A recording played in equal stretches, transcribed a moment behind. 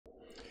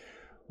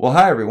Well,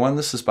 hi everyone,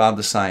 this is Bob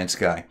the Science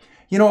Guy.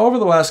 You know, over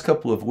the last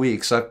couple of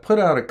weeks, I've put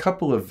out a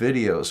couple of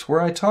videos where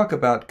I talk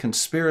about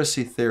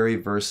conspiracy theory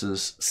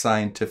versus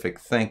scientific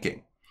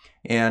thinking,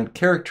 and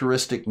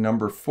characteristic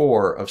number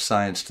 4 of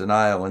science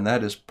denial, and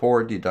that is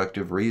poor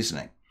deductive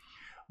reasoning.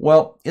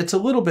 Well, it's a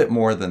little bit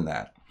more than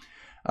that.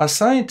 A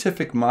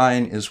scientific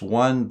mind is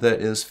one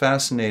that is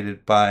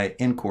fascinated by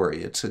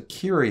inquiry. It's a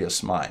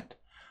curious mind.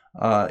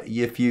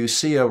 If you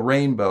see a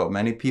rainbow,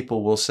 many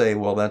people will say,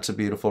 well, that's a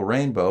beautiful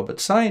rainbow, but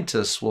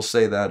scientists will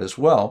say that as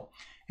well.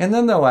 And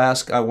then they'll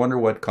ask, I wonder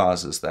what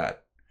causes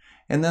that.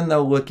 And then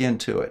they'll look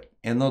into it,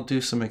 and they'll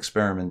do some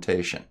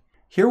experimentation.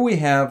 Here we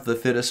have the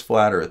fittest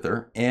flat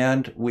earther,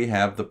 and we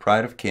have the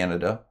pride of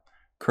Canada,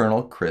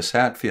 Colonel Chris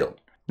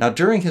Hadfield. Now,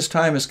 during his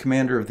time as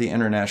commander of the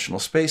International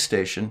Space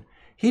Station,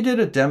 he did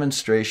a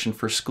demonstration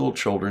for school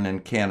children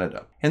in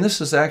Canada. And this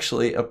is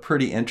actually a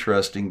pretty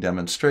interesting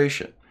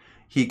demonstration.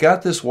 He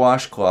got this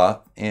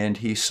washcloth and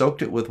he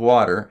soaked it with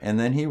water and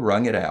then he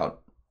wrung it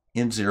out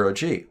in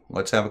 0G.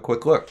 Let's have a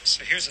quick look.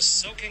 So here's a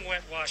soaking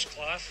wet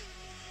washcloth.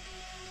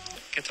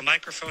 Get the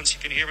microphone so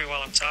you can hear me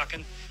while I'm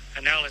talking.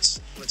 And now let's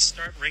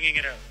start wringing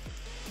it out.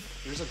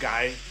 There's a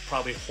guy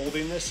probably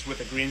holding this with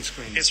a green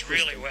screen. It's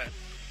really wet.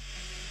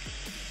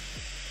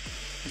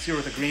 He's here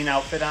with a green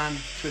outfit on,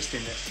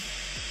 twisting this.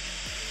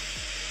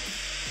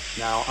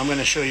 Now, I'm going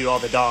to show you all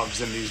the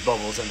dogs in these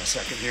bubbles in a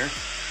second here.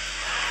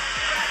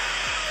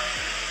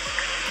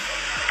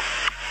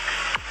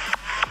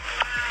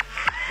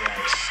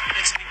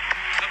 It's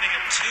becoming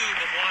a tube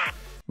of water.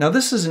 Now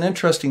this is an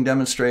interesting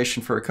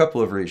demonstration for a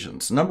couple of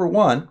reasons. Number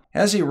one,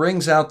 as he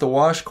wrings out the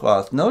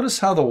washcloth, notice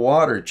how the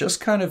water just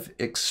kind of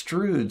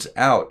extrudes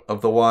out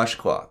of the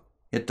washcloth.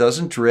 It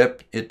doesn't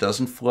drip, it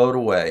doesn't float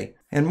away.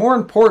 And more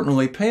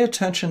importantly, pay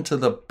attention to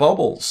the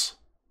bubbles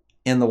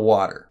in the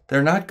water.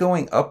 They're not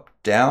going up,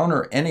 down,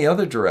 or any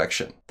other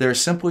direction. They're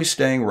simply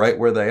staying right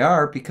where they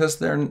are because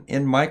they're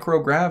in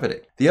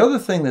microgravity. The other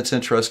thing that's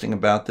interesting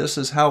about this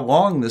is how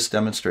long this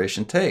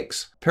demonstration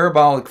takes.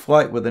 Parabolic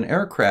flight with an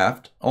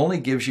aircraft only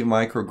gives you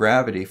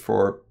microgravity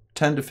for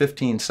 10 to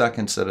 15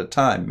 seconds at a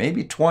time,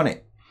 maybe 20.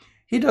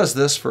 He does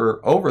this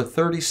for over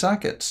 30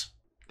 seconds.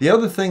 The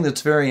other thing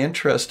that's very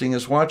interesting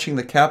is watching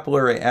the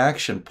capillary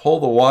action pull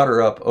the water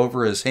up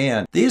over his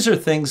hand. These are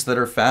things that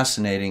are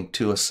fascinating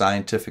to a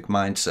scientific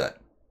mindset.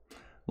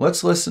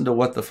 Let's listen to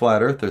what the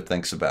flat earther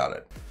thinks about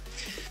it.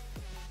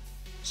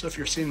 So if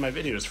you're seeing my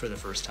videos for the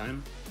first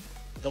time,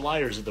 the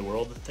liars of the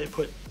world, they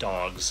put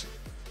dog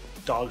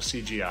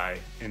CGI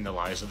in the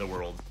lies of the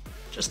world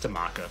just to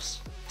mock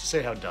us, to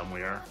say how dumb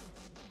we are.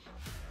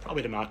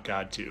 Probably to mock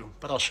God too,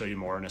 but I'll show you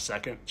more in a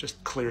second.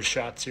 Just clear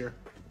shots here.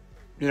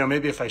 You know,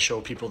 maybe if I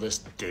show people this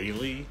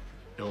daily,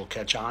 it'll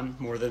catch on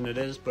more than it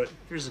is, but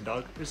here's a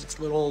dog. Here's its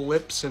little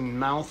lips and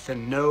mouth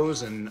and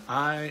nose and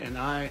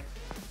eye.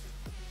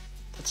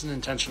 That's an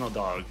intentional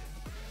dog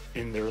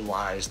in their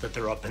lies that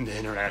they're up in the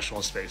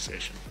International Space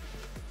Station.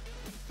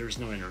 There's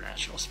no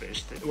International Space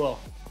Station. Well,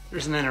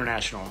 there's an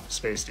International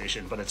Space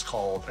Station, but it's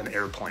called an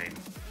airplane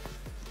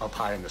up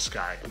high in the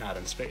sky, not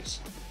in space.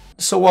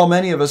 So while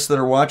many of us that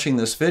are watching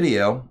this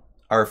video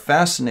are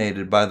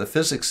fascinated by the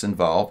physics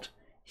involved,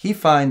 he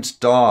finds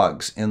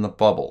dogs in the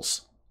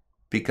bubbles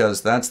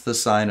because that's the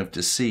sign of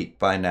deceit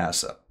by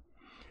NASA.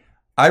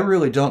 I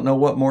really don't know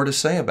what more to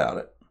say about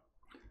it.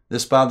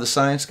 This is Bob the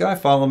Science Guy.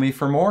 Follow me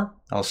for more.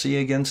 I'll see you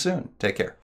again soon. Take care.